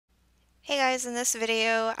Hey guys, in this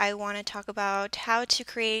video I want to talk about how to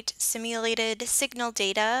create simulated signal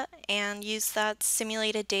data and use that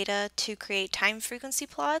simulated data to create time frequency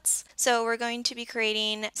plots. So we're going to be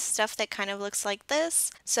creating stuff that kind of looks like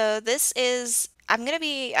this. I'm going to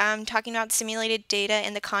be talking about simulated data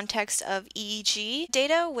in the context of EEG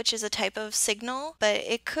data, which is a type of signal, but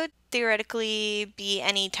it could theoretically be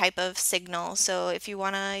any type of signal. So if you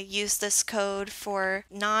want to use this code for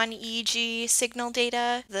non-EEG signal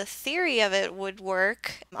data, the theory of it would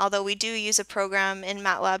work, although we do use a program in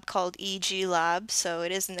MATLAB called EEG Lab, so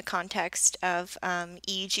it is in the context of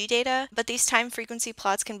EEG data. But these time frequency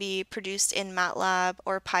plots can be produced in MATLAB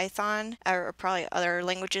or Python, or probably other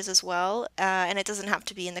languages as well, and it doesn't have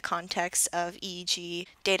to be in the context of EEG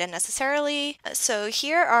data necessarily. So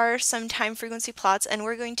here are some time frequency plots, and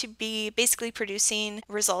we're going to be basically producing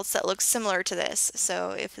results that look similar to this.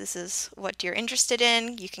 So if this is what you're interested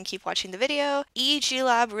in, you can keep watching the video. EEG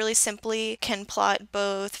Lab really simply can plot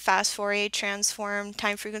both fast Fourier transform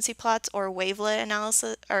time frequency plots or wavelet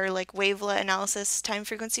analysis time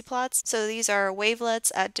frequency plots. So these are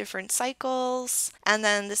wavelets at different cycles, and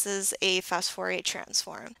then this is a fast Fourier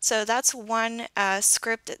transform. So that's one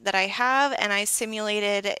script that I have, and I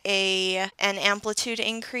simulated an amplitude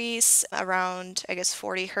increase around, I guess,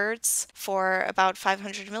 40 hertz for about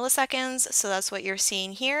 500 milliseconds. So that's what you're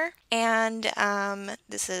seeing here. And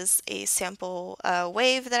this is a sample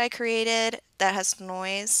wave that I created that has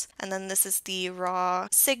noise. And then this is the raw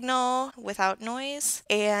signal without noise.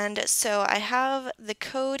 And so I have the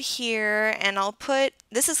code here, and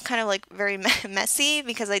this is kind of like very messy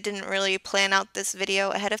because I didn't really plan out this video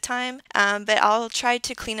ahead of time. But I'll try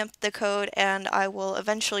to clean up the code, and I will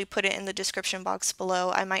eventually put it in the description box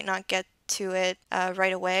below. I might not get to it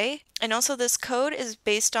right away. And also this code is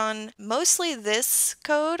based on mostly this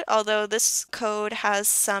code, although this code has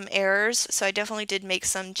some errors, so I definitely did make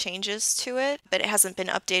some changes to it, but it hasn't been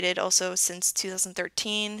updated also since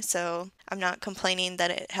 2013, so I'm not complaining that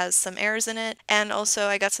it has some errors in it. And also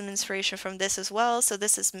I got some inspiration from this as well, so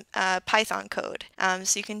this is Python code.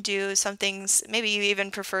 So you can do some things, maybe you even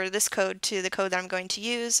prefer this code to the code that I'm going to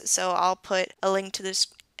use, so I'll put a link to this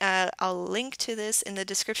I'll link to this in the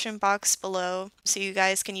description box below so you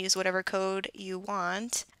guys can use whatever code you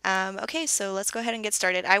want. Okay, so let's go ahead and get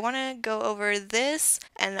started. I want to go over this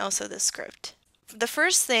and also the script. The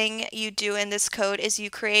first thing you do in this code is you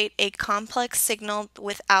create a complex signal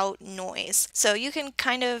without noise. So you can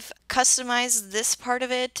kind of customize this part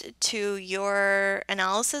of it to your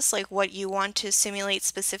analysis, like what you want to simulate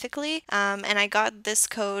specifically. And I got this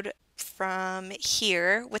code from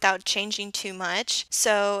here without changing too much.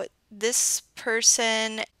 So this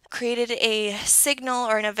person created a signal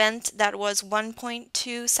or an event that was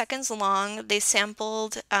 1.2 seconds long. They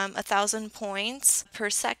sampled 1,000 points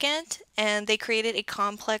per second, and they created a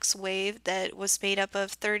complex wave that was made up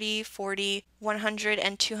of 30, 40, 100,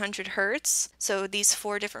 and 200 hertz. So these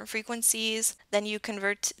four different frequencies. Then you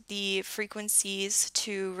convert the frequencies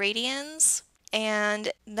to radians,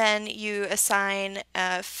 and then you assign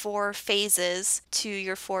 4 phases to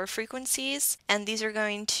your 4 frequencies, and these are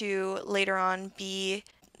going to later on be,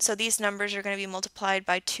 so these numbers are going to be multiplied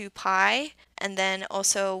by 2 pi, and then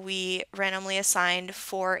also we randomly assigned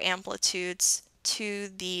 4 amplitudes to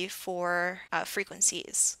the 4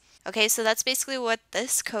 frequencies. Okay, so that's basically what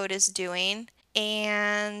this code is doing,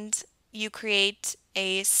 and you create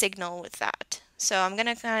a signal with that. So I'm going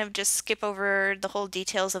to kind of just skip over the whole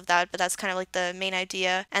details of that, but that's kind of like the main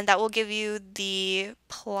idea. And that will give you the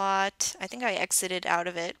plot. I think I exited out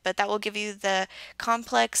of it, but that will give you the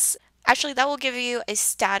complex. Actually, that will give you a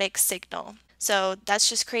static signal. So that's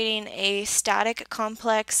just creating a static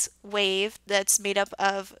complex wave that's made up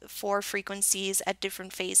of 4 frequencies at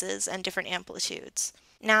different phases and different amplitudes.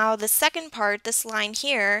 Now, the second part, this line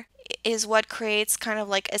here, is what creates kind of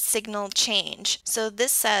like a signal change. So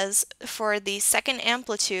this says for the second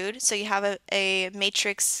amplitude, so you have a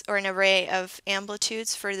matrix or an array of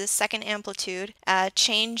amplitudes. For the second amplitude,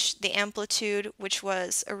 change the amplitude, which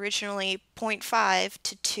was originally 0.5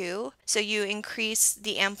 to 2. So you increase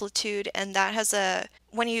the amplitude, and that has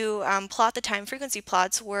when you plot the time frequency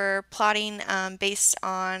plots, we're plotting based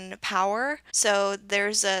on power. So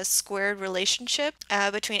there's a squared relationship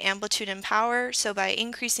between amplitude and power. So by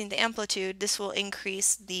increasing the amplitude, this will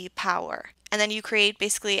increase the power. And then you create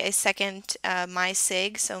basically a second my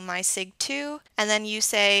sig, so my sig 2. And then you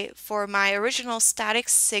say, for my original static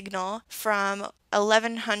signal from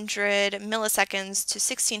 1100 milliseconds to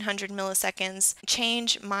 1600 milliseconds,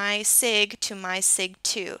 change my sig to my sig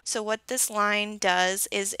 2. So what this line does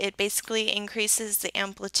is it basically increases the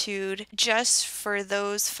amplitude just for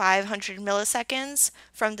those 500 milliseconds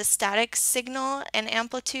from the static signal and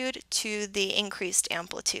amplitude to the increased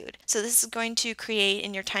amplitude. So this is going to create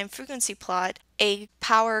in your time frequency plot a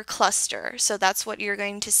power cluster. So that's what you're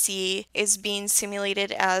going to see is being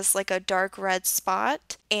simulated as like a dark red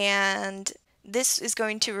spot. And this is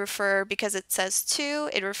going to refer, because it says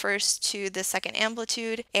 2, it refers to the second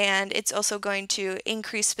amplitude, and it's also going to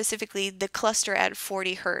increase specifically the cluster at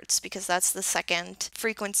 40 hertz because that's the second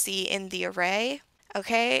frequency in the array.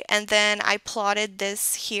 Okay, and then I plotted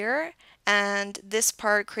this here, and this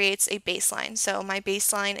part creates a baseline. So my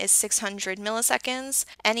baseline is 600 milliseconds.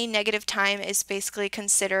 Any negative time is basically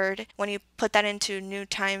considered, when you put that into new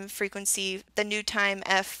time frequency, the new time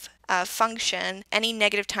f function, any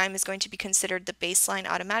negative time is going to be considered the baseline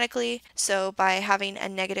automatically. So by having a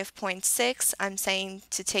negative 0.6, I'm saying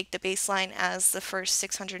to take the baseline as the first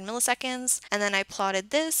 600 milliseconds, and then I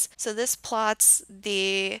plotted this. So this plots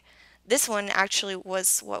this one actually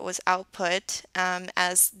was what was output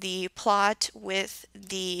as the plot with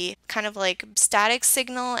the kind of like static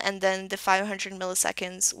signal and then the 500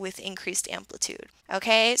 milliseconds with increased amplitude.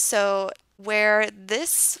 Okay, so where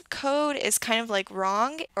this code is kind of like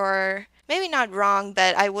wrong, or maybe not wrong,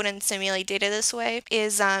 but I wouldn't simulate data this way,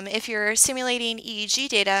 is if you're simulating EEG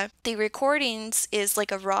data, the recordings is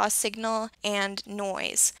like a raw signal and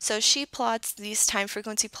noise. So she plots these time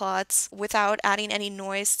frequency plots without adding any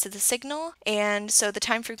noise to the signal, and so the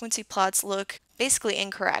time frequency plots look basically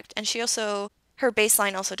incorrect. And her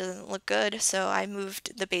baseline also doesn't look good, so I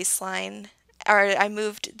moved the baseline, or I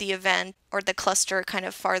moved the event or the cluster kind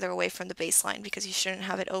of farther away from the baseline because you shouldn't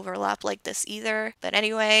have it overlap like this either. But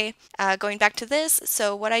anyway, going back to this,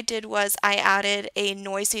 so what I did was I added a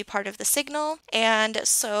noisy part of the signal, and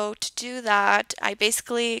so to do that, I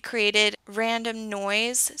basically created random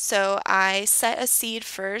noise. So I set a seed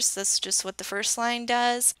first, that's just what the first line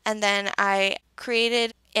does, and then I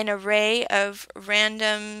created an array of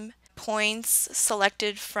random points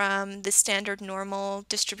selected from the standard normal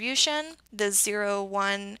distribution, the 0,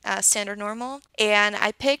 1 standard normal, and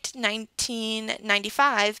I picked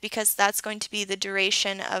 1995 because that's going to be the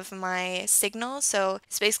duration of my signal. So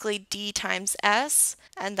it's basically D times S,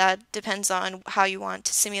 and that depends on how you want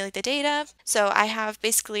to simulate the data. So I have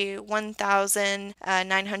basically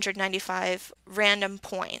 1995 random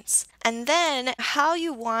points. And then how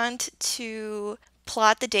you want to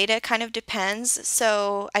plot the data kind of depends.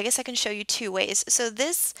 So I guess I can show you two ways. So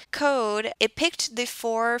this code, it picked the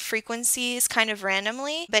 4 frequencies kind of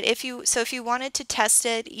randomly, but if you wanted to test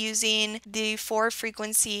it using the 4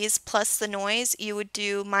 frequencies plus the noise, you would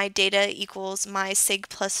do my data equals my sig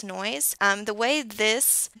plus noise. The way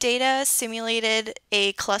this data simulated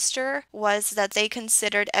a cluster was that they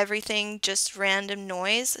considered everything just random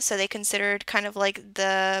noise. So they considered kind of like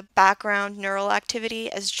the background neural activity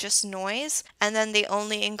as just noise, and then they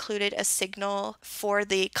only included a signal for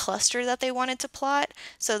the cluster that they wanted to plot.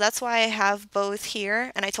 So that's why I have both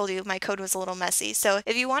here, and I told you my code was a little messy. So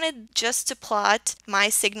if you wanted just to plot my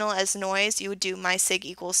signal as noise, you would do my sig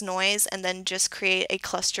equals noise and then just create a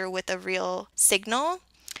cluster with a real signal.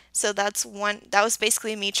 So that was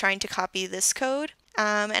basically me trying to copy this code.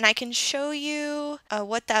 And I can show you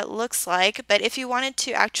what that looks like, but if you wanted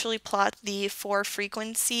to actually plot the 4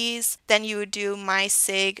 frequencies, then you would do my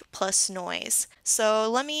sig plus noise. So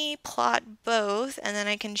let me plot both and then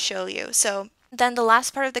I can show you. So then the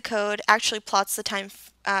last part of the code actually plots the time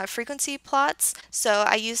frequency plots. So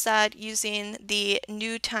I use that using the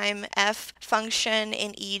new time f function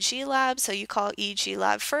in EEG lab. So you call EEG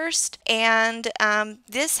lab first, and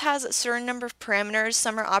this has a certain number of parameters.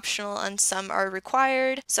 Some are optional and some are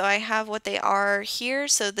required. So I have what they are here.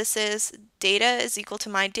 So this is data is equal to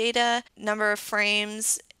my data, number of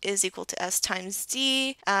frames is equal to s times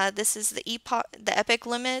d. This is the epoch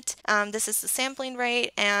limit. This is the sampling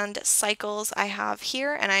rate, and cycles I have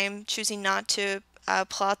here, and I'm choosing not to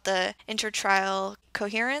plot the intertrial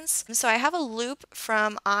coherence. So I have a loop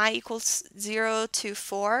from I equals 0 to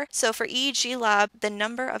 4. So for EEG lab, the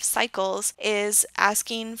number of cycles is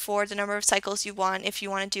asking for the number of cycles you want if you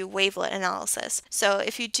want to do wavelet analysis. So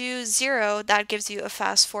if you do 0, that gives you a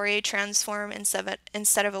fast Fourier transform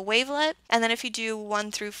instead of a wavelet. And then if you do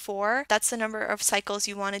 1 through 4, that's the number of cycles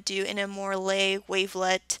you want to do in a Morley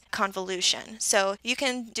wavelet convolution. So you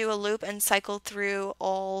can do a loop and cycle through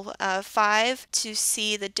all 5 to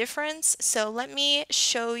see the difference. So let me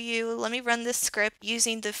run this script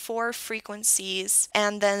using the 4 frequencies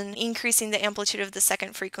and then increasing the amplitude of the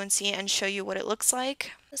second frequency and show you what it looks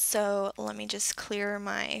like. So let me just clear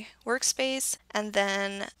my workspace, and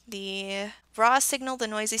then the raw signal, the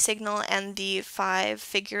noisy signal, and the 5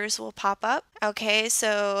 figures will pop up. Okay,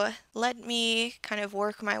 so let me kind of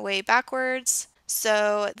work my way backwards.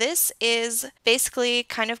 So this is basically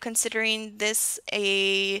kind of considering this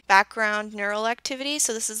a background neural activity.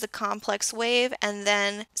 So this is the complex wave, and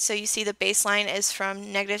then so you see the baseline is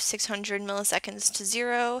from negative 600 milliseconds to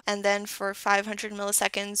 0, and then for 500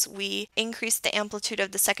 milliseconds we increase the amplitude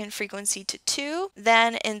of the second frequency to 2.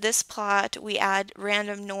 Then in this plot we add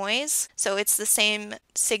random noise, so it's the same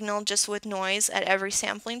signal just with noise at every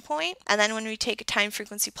sampling point. And then when we take time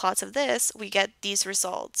frequency plots of this, we get these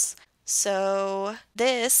results. So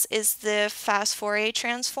this is the fast Fourier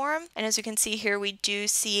transform, and as you can see here, we do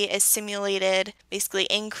see a simulated basically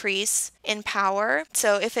increase in power.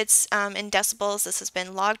 So if it's in decibels, this has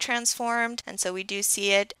been log transformed, and so we do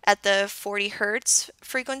see it at the 40 hertz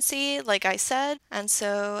frequency, like I said, and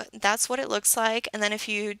so that's what it looks like. And then if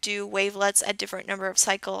you do wavelets at different number of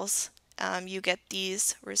cycles, you get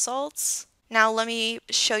these results. Now let me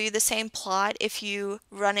show you the same plot if you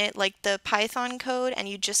run it like the Python code and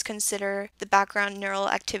you just consider the background neural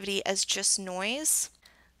activity as just noise.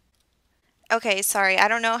 Okay, sorry, I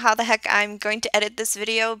don't know how the heck I'm going to edit this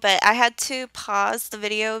video, but I had to pause the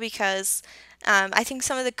video because I think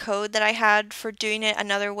some of the code that I had for doing it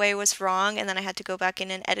another way was wrong, and then I had to go back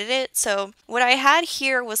in and edit it. So what I had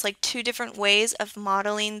here was like two different ways of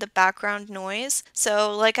modeling the background noise.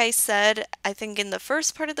 So like I said, I think in the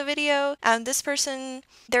first part of the video, this person,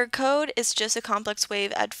 their code is just a complex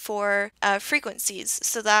wave at 4 frequencies,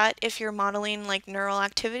 so that if you're modeling like neural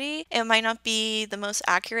activity, it might not be the most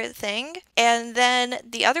accurate thing. And then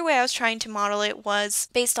the other way I was trying to model it was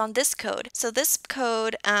based on this code. So this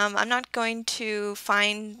code, I'm not going to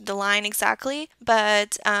find the line exactly,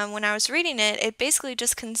 but when I was reading it, it basically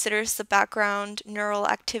just considers the background neural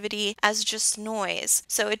activity as just noise.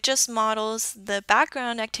 So it just models the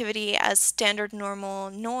background activity as standard normal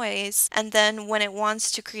noise, and then when it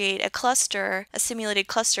wants to create a cluster, a simulated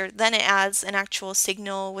cluster, then it adds an actual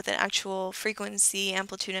signal with an actual frequency,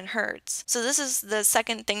 amplitude, and hertz. So this is the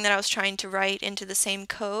second thing that I was trying to write into the same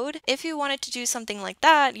code. If you wanted to do something like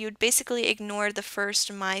that, you would basically ignore the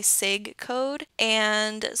first mysig code.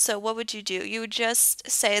 And so what would you do? You would just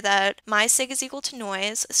say that mysig is equal to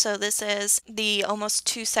noise. So this is the almost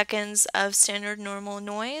 2 seconds of standard normal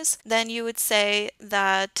noise. Then you would say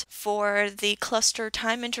that for the cluster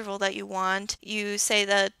time interval that you want, you say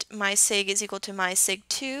that mysig is equal to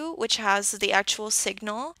mysig2, which has the actual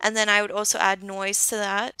signal. And then I would also add noise to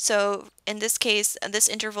that. So in this case, this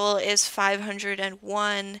interval is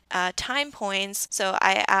 501 time points, so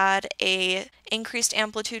I add a increased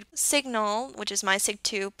amplitude signal, which is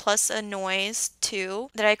mysig2, plus a noise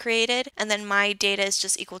 2 that I created, and then my data is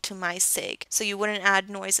just equal to mysig. So you wouldn't add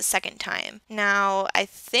noise a second time. Now, I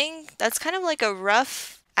think that's kind of like a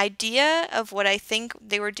rough idea of what I think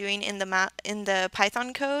they were doing in the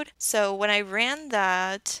Python code. So when I ran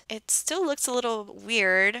that, it still looks a little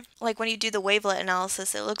weird. Like when you do the wavelet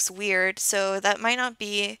analysis, it looks weird. So that might not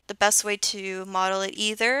be the best way to model it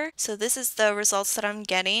either. So this is the results that I'm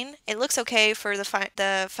getting. It looks okay for the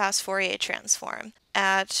fast Fourier transform.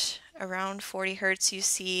 At around 40 hertz, you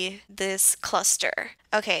see this cluster.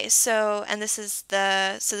 Okay, so this is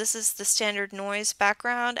the standard noise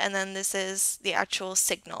background, and then this is the actual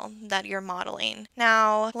signal that you're modeling.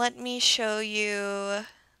 Now, let me show you.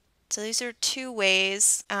 So these are two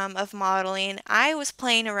ways of modeling. I was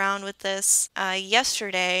playing around with this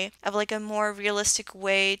yesterday of like a more realistic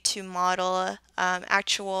way to model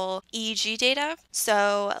actual EEG data.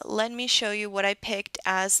 So let me show you what I picked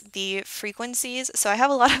as the frequencies. So I have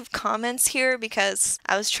a lot of comments here because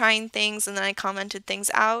I was trying things and then I commented things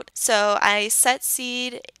out. So I set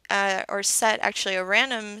seed or set actually a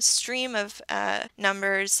random stream of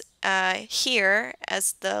numbers here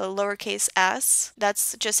as the lowercase s.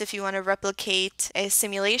 That's just if you want to replicate a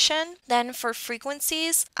simulation. Then for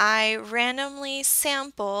frequencies, I randomly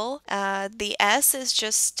sample, the s is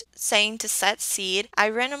just saying to set seed. I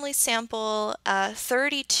randomly sample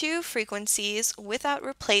 32 frequencies without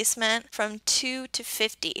replacement from 2 to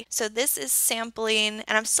 50. So this is sampling,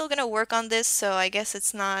 and I'm still going to work on this, so I guess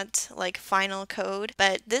it's not like final code,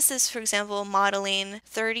 but this is, for example, modeling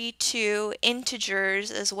 32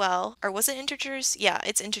 integers as well. Or was it integers? Yeah,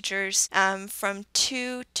 it's integers from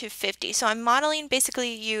 2 to 50. So I'm modeling,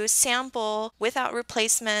 basically you sample without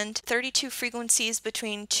replacement 32 frequencies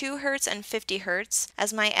between 2 hertz and 50 hertz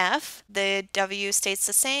as my f. The w stays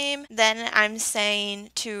the same. Then I'm saying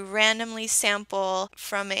to randomly sample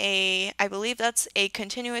from I believe that's a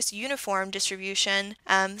continuous uniform distribution,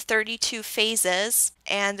 32 phases.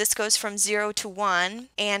 and this goes from 0 to 1,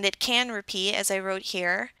 and it can repeat as I wrote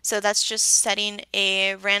here. So that's just setting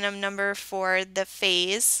a random number for the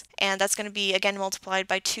phase, and that's going to be again multiplied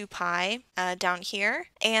by 2 pi down here.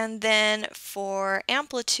 And then for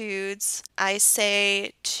amplitudes, I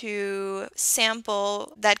say to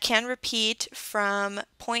sample that can repeat from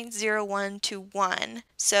 0.01 to 1.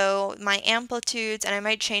 So my amplitudes, and I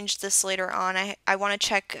might change this later on, I want to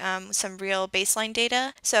check some real baseline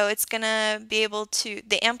data. So it's going to be able to,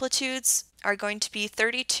 the amplitudes are going to be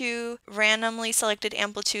 32 randomly selected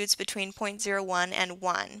amplitudes between 0.01 and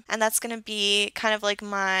 1. And that's going to be kind of like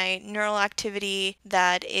my neural activity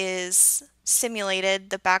that is simulated,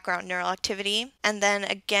 the background neural activity. And then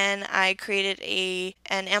again, I created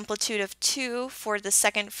an amplitude of 2 for the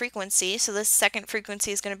second frequency. So this second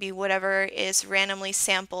frequency is going to be whatever is randomly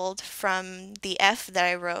sampled from the F that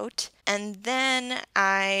I wrote. And then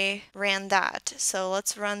I ran that. So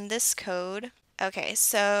let's run this code. Okay,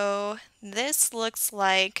 so this looks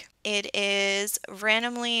like it is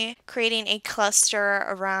randomly creating a cluster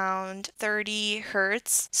around 30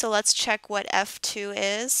 hertz. So let's check what F2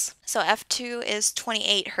 is. So F2 is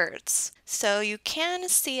 28 hertz. So you can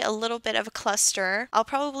see a little bit of a cluster. I'll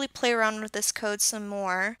probably play around with this code some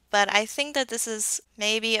more, but I think that this is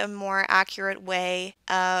maybe a more accurate way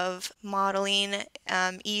of modeling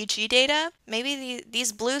EEG data. Maybe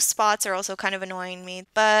these blue spots are also kind of annoying me,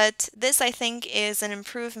 but this I think is an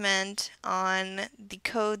improvement on the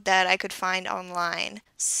code that I could find online.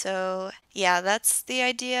 So yeah, that's the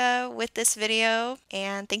idea with this video,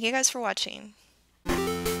 and thank you guys for watching.